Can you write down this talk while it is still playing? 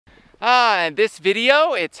In this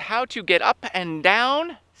video, it's how to get up and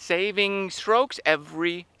down, saving strokes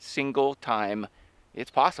every single time it's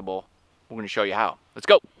possible. We're going to show you how. Let's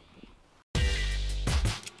go.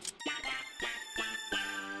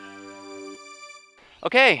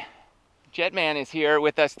 Okay, Jetman is here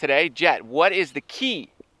with us today. Jet, what is the key?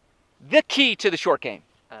 The key to the short game?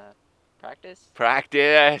 Practice?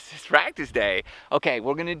 Practice. It's practice day. Okay,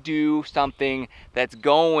 we're going to do something that's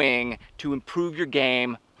going to improve your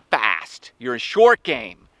game fast. You're a short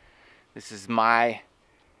game. This is my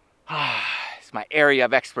it's my area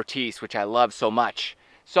of expertise, which I love so much.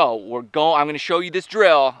 So I'm going to show you this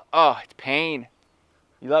drill. Oh, it's pain.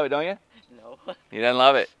 You love it, don't you? No. You don't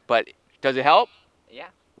love it, but does it help? Yeah.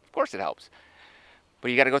 Of course it helps.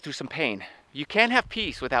 But you got to go through some pain. You can't have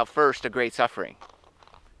peace without first a great suffering.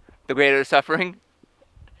 The greater the suffering,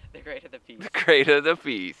 the greater the peace. The greater the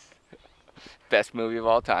peace. Best movie of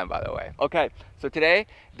all time, by the way. Okay, so today,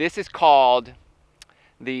 this is called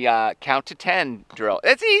the count to 10 drill.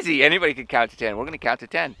 It's easy. Anybody can count to 10. We're going to count to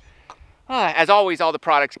 10. As always, all the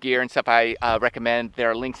products, gear, and stuff I recommend, there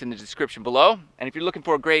are links in the description below. And if you're looking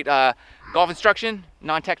for a great golf instruction,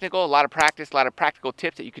 non-technical, a lot of practice, a lot of practical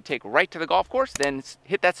tips that you could take right to the golf course, then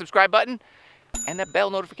hit that subscribe button and that bell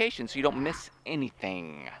notification so you don't miss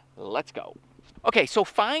anything. Let's go. Okay, so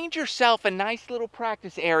find yourself a nice little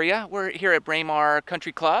practice area. We're here at Braemar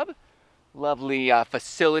Country Club. Lovely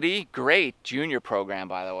facility. Great junior program,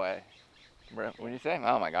 by the way. What do you say?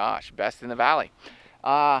 Oh my gosh, best in the valley.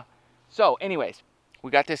 So anyways,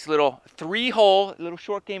 we got this little 3-hole, little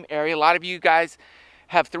short game area. A lot of you guys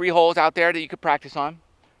have 3 holes out there that you could practice on.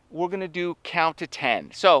 We're gonna do count to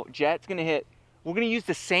 10. So Jet's gonna hit, we're gonna use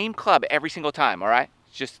the same club every single time, all right?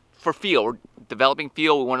 Just for feel, we're developing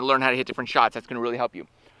feel. We wanna learn how to hit different shots. That's gonna really help you.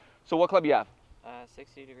 So what club you have?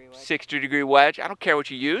 60-degree wedge. 60-degree wedge. I don't care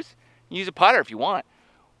what you use. You use a putter if you want.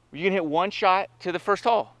 You're gonna hit 1 shot to the first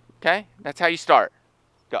hole, okay? That's how you start.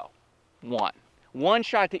 Go, 1. 1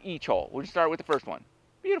 shot to each hole. We'll just start with the first one.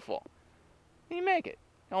 Beautiful. You make it.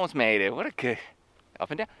 You almost made it. What a good,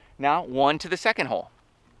 up and down. Now 1 to the second hole.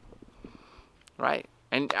 Right?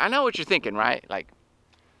 And I know what you're thinking, right? Like,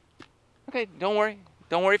 okay, don't worry.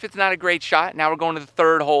 Don't worry if it's not a great shot. Now we're going to the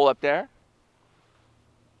 3rd hole up there.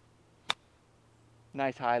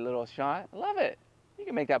 Nice high little shot. Love it. You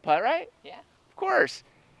can make that putt, right? Yeah. Of course.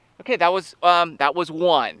 Okay, that was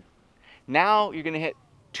 1. Now you're gonna hit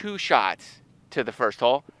 2 shots to the first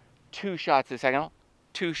hole, 2 shots to the second hole,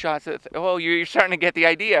 2 shots to the oh, you're starting to get the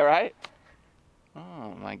idea, right?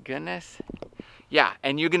 Oh my goodness. Yeah,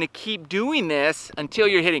 and you're gonna keep doing this until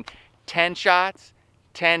you're hitting 10 shots,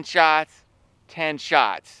 10 shots, 10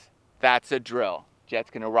 shots. That's a drill. Jet's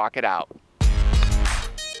gonna rock it out.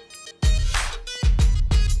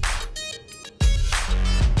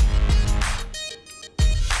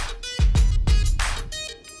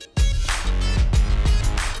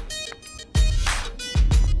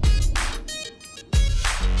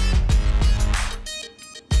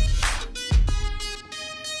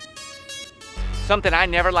 Something I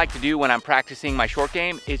never like to do when I'm practicing my short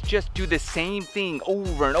game is just do the same thing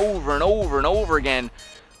over and over and over and over again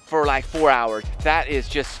for like 4 hours. That is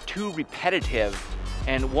just too repetitive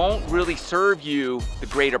and won't really serve you the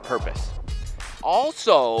greater purpose.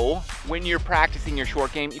 Also, when you're practicing your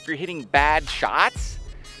short game, if you're hitting bad shots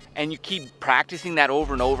and you keep practicing that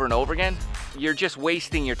over and over and over again, you're just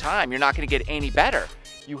wasting your time. You're not gonna get any better.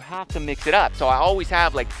 You have to mix it up. So I always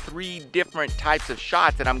have like 3 different types of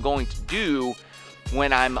shots that I'm going to do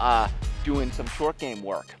when I'm doing some short game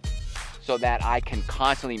work, so that I can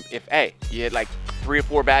constantly, if hey, you hit like 3 or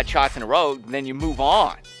 4 bad shots in a row, then you move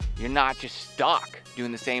on. You're not just stuck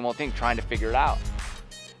doing the same old thing, trying to figure it out.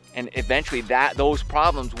 And eventually those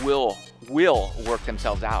problems will work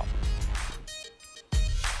themselves out.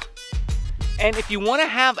 And if you want to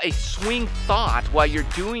have a swing thought while you're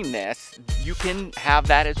doing this, you can have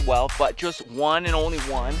that as well, but just 1 and only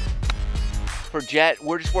 1. For Jet,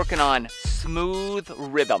 we're just working on smooth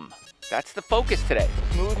rhythm. That's the focus today,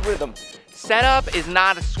 smooth rhythm. Setup is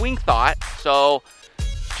not a swing thought, so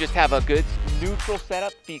just have a good neutral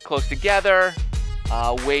setup, feet close together,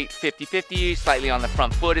 weight 50-50, slightly on the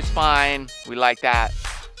front foot is fine. We like that.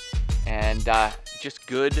 And just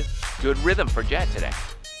good rhythm for Jet today.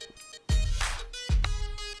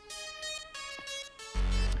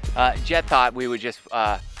 Jet thought we would just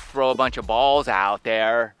throw a bunch of balls out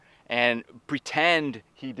there and pretend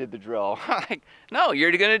he did the drill. Like, no, you're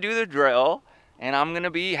gonna do the drill and I'm gonna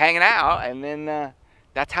be hanging out, and then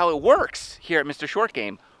that's how it works here at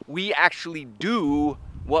MrShortGame. We actually do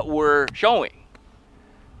what we're showing.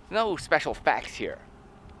 No special facts here.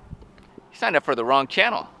 You signed up for the wrong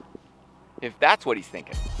channel, if that's what he's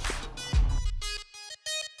thinking.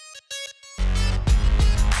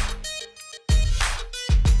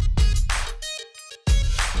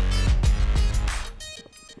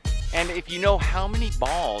 you know how many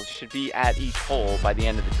balls should be at each hole by the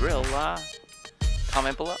end of the drill,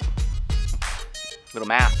 comment below. Little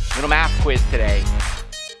math quiz today.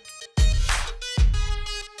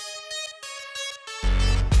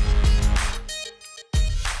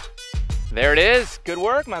 There it is. Good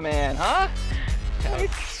work, my man, huh?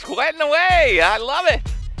 Sweating away. I love it.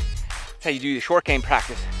 That's how you do the short game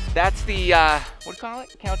practice. That's the, what do you call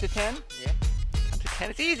it? Count to 10? Yeah. Count to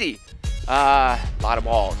 10. It's easy. A lot of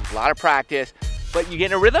balls, a lot of practice, but you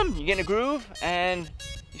get in a rhythm, you get in a groove, and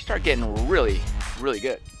you start getting really, really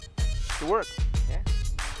good. Good work.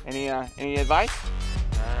 Yeah. Any advice?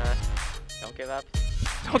 Don't give up.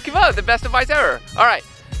 Don't give up. The best advice ever. All right.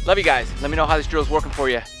 Love you guys. Let me know how this drill's working for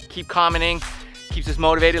you. Keep commenting. Keeps us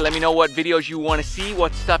motivated. Let me know what videos you want to see,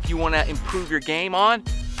 what stuff you want to improve your game on.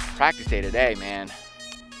 Practice day today, man.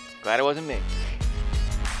 Glad it wasn't me.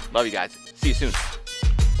 Love you guys. See you soon.